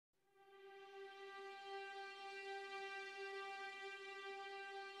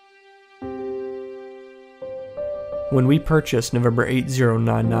When we purchased November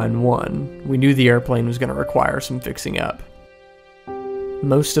 80991, we knew the airplane was going to require some fixing up.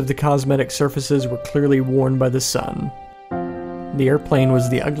 Most of the cosmetic surfaces were clearly worn by the sun. The airplane was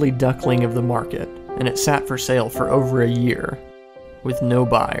the ugly duckling of the market, and it sat for sale for over a year, with no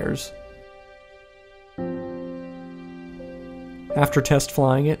buyers. After test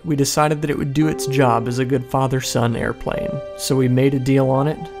flying it, we decided that it would do its job as a good father-son airplane, so we made a deal on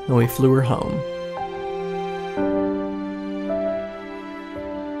it, and we flew her home.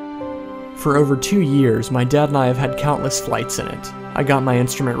 For over 2 years, my dad and I have had countless flights in it. I got my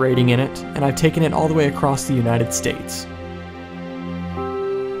instrument rating in it, and I've taken it all the way across the United States.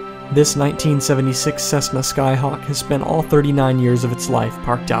 This 1976 Cessna Skyhawk has spent all 39 years of its life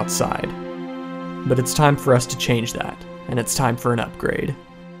parked outside. But it's time for us to change that, and it's time for an upgrade.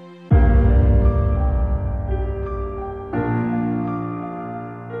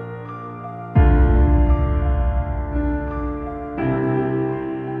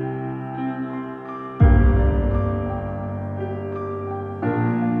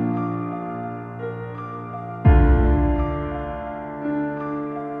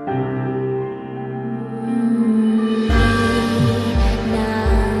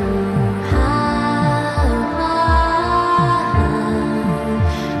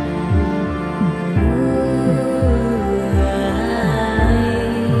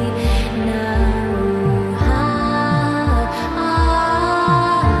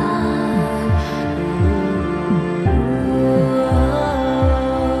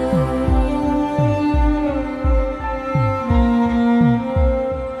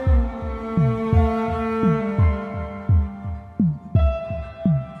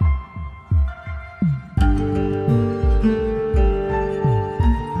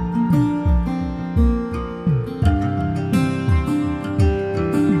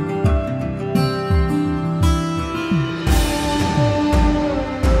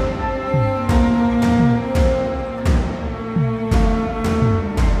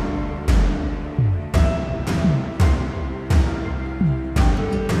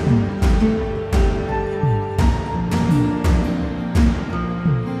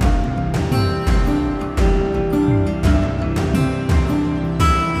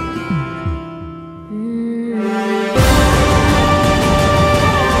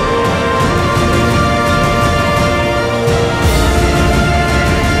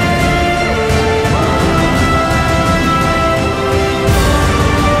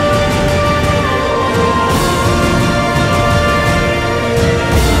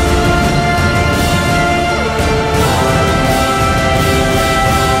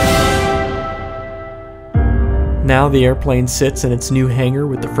 Now the airplane sits in its new hangar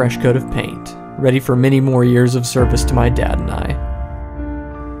with a fresh coat of paint, ready for many more years of service to my dad and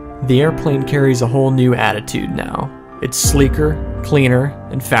I. The airplane carries a whole new attitude now. It's sleeker, cleaner,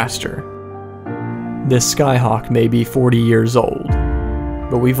 and faster. This Skyhawk may be 40 years old,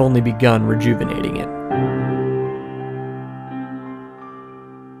 but we've only begun rejuvenating it.